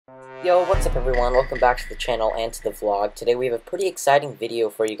Yo, what's up everyone? Welcome back to the channel and to the vlog. Today we have a pretty exciting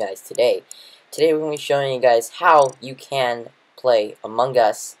video for you guys today. Today we're going to be showing you guys how you can play Among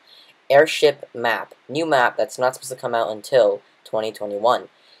Us Airship map. New map that's not supposed to come out until 2021.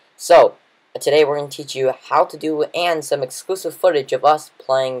 So, today we're going to teach you how to do and some exclusive footage of us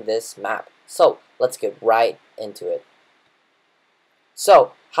playing this map. So, let's get right into it.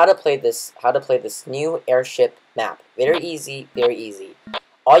 So, how to play this new airship map. Very easy, very easy.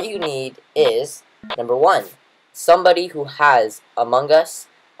 All you need is, number one, somebody who has Among Us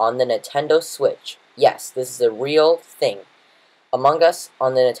on the Nintendo Switch. Yes, this is a real thing. Among Us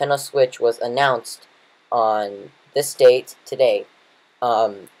on the Nintendo Switch was announced on this date, today,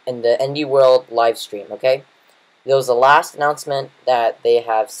 in the Indie World live stream, okay? It was the last announcement that they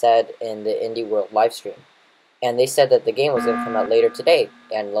have said in the Indie World live stream. And they said that the game was going to come out later today,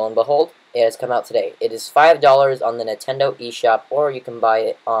 and lo and behold, it has come out today. It is $5 on the Nintendo eShop, or you can buy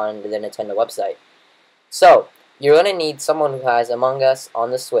it on the Nintendo website. So, you're going to need someone who has Among Us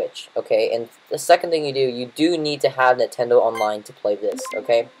on the Switch, okay? And the second thing you do need to have Nintendo Online to play this,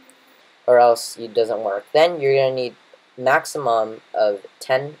 okay? Or else it doesn't work. Then you're going to need maximum of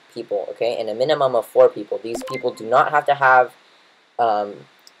 10 people, okay? And a minimum of 4 people. These people do not have to have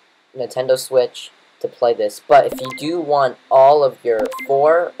Nintendo Switch to play this, but if you do want all of your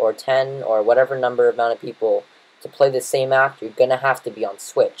 4 or 10 or whatever amount of people to play the same app, you're gonna have to be on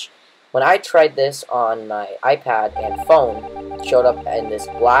Switch. When I tried this on my iPad and phone, it showed up in this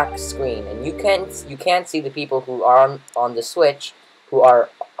black screen, and you can't see the people who are on the Switch for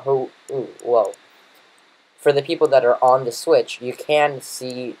the people that are on the Switch, you can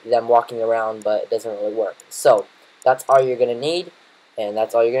see them walking around, but it doesn't really work. So that's all you're gonna need, and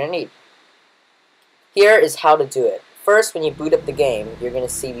that's all you're gonna need. Here is how to do it. First, when you boot up the game, you're going to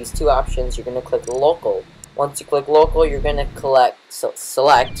see these two options. You're going to click local. Once you click local, you're going to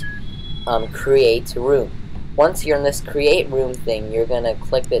select create room. Once you're in this create room thing, you're going to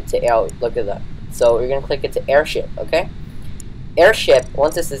click it to look at that. So you're going to click it to airship, okay? Airship,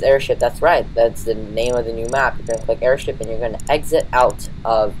 once this is airship, that's right. That's the name of the new map. You're going to click airship and you're going to exit out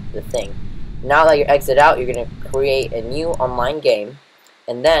of the thing. Now that you're exit out, you're going to create a new online game,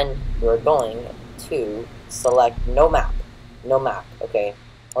 and then we're going to select no map, okay?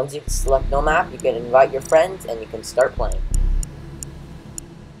 Once you select no map, you can invite your friends and you can start playing.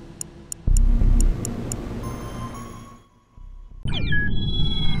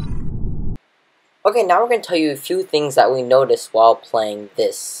 Okay, now we're going to tell you a few things that we noticed while playing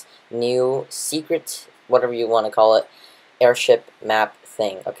this new secret, whatever you want to call it, airship map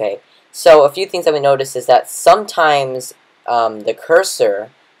thing, okay? So a few things that we noticed is that sometimes the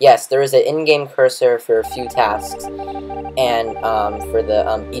cursor, yes, there is an in-game cursor for a few tasks, and for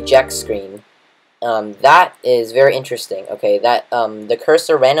the eject screen. That is very interesting, okay? That the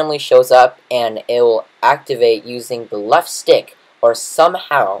cursor randomly shows up, and it will activate using the left stick, or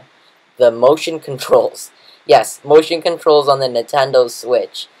somehow the motion controls. Yes, motion controls on the Nintendo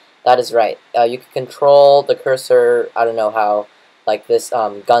Switch. That is right. You can control the cursor, I don't know how, like this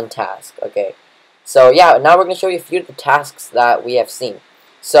gun task, okay? So yeah, now we're going to show you a few of the tasks that we have seen.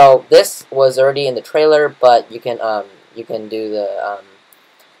 So this was already in the trailer, but you can do the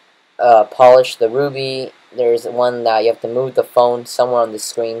polish the ruby. There's one that you have to move the phone somewhere on the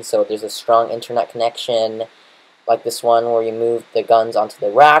screen, so there's a strong internet connection, like this one where you move the guns onto the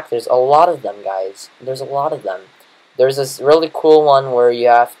rack. There's a lot of them, guys. There's a lot of them. There's this really cool one where you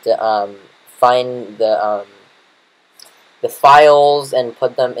have to find the files and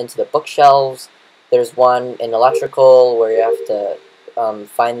put them into the bookshelves. There's one in electrical where you have to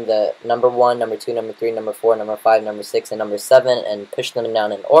find the number 1, number 2, number 3, number 4, number 5, number 6, and number 7 and push them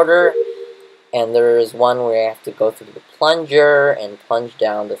down in order. And there's one where you have to go through the plunger and plunge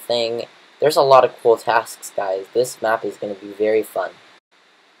down the thing. There's a lot of cool tasks, guys. This map is going to be very fun.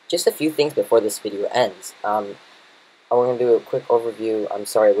 Just a few things before this video ends. We're going to do a quick overview. I'm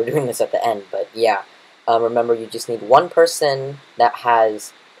sorry, we're doing this at the end, but yeah. Remember, you just need one person that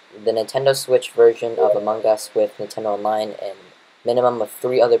has the Nintendo Switch version of Among Us with Nintendo Online, and minimum of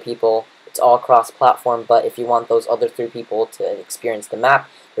 3 other people. It's all cross-platform, but if you want those other 3 people to experience the map,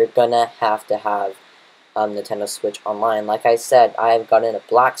 you're gonna have to have Nintendo Switch Online. Like I said, I have gotten a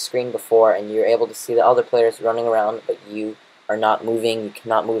black screen before, and you're able to see the other players running around, but you are not moving. You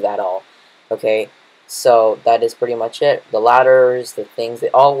cannot move at all. Okay, so that is pretty much it. The ladders, the things, they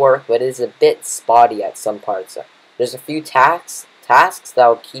all work, but it is a bit spotty at some parts. There's a few tasks that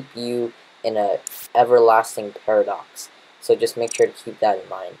will keep you in a everlasting paradox. So just make sure to keep that in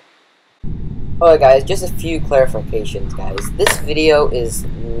mind. Alright guys, just a few clarifications, guys. This video is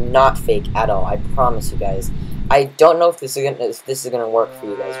not fake at all, I promise you guys. I don't know if this is gonna work for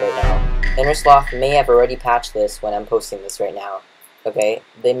you guys right now. Innersloth may have already patched this when I'm posting this right now. Okay,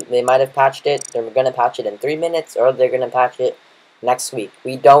 they might have patched it. They're gonna patch it in 3 minutes, or they're gonna patch it next week.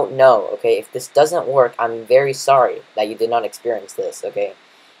 We don't know. Okay, if this doesn't work, I'm very sorry that you did not experience this. Okay,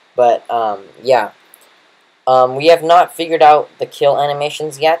 but yeah. We have not figured out the kill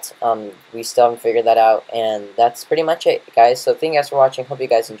animations yet. We still haven't figured that out, and that's pretty much it, guys. So thank you guys for watching. Hope you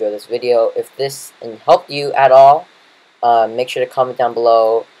guys enjoyed this video. If this helped you at all, make sure to comment down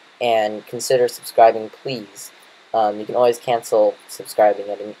below and consider subscribing, please. You can always cancel subscribing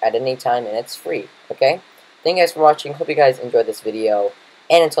at any time, and it's free, okay? Thank you guys for watching. Hope you guys enjoyed this video,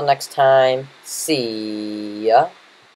 and until next time, see ya.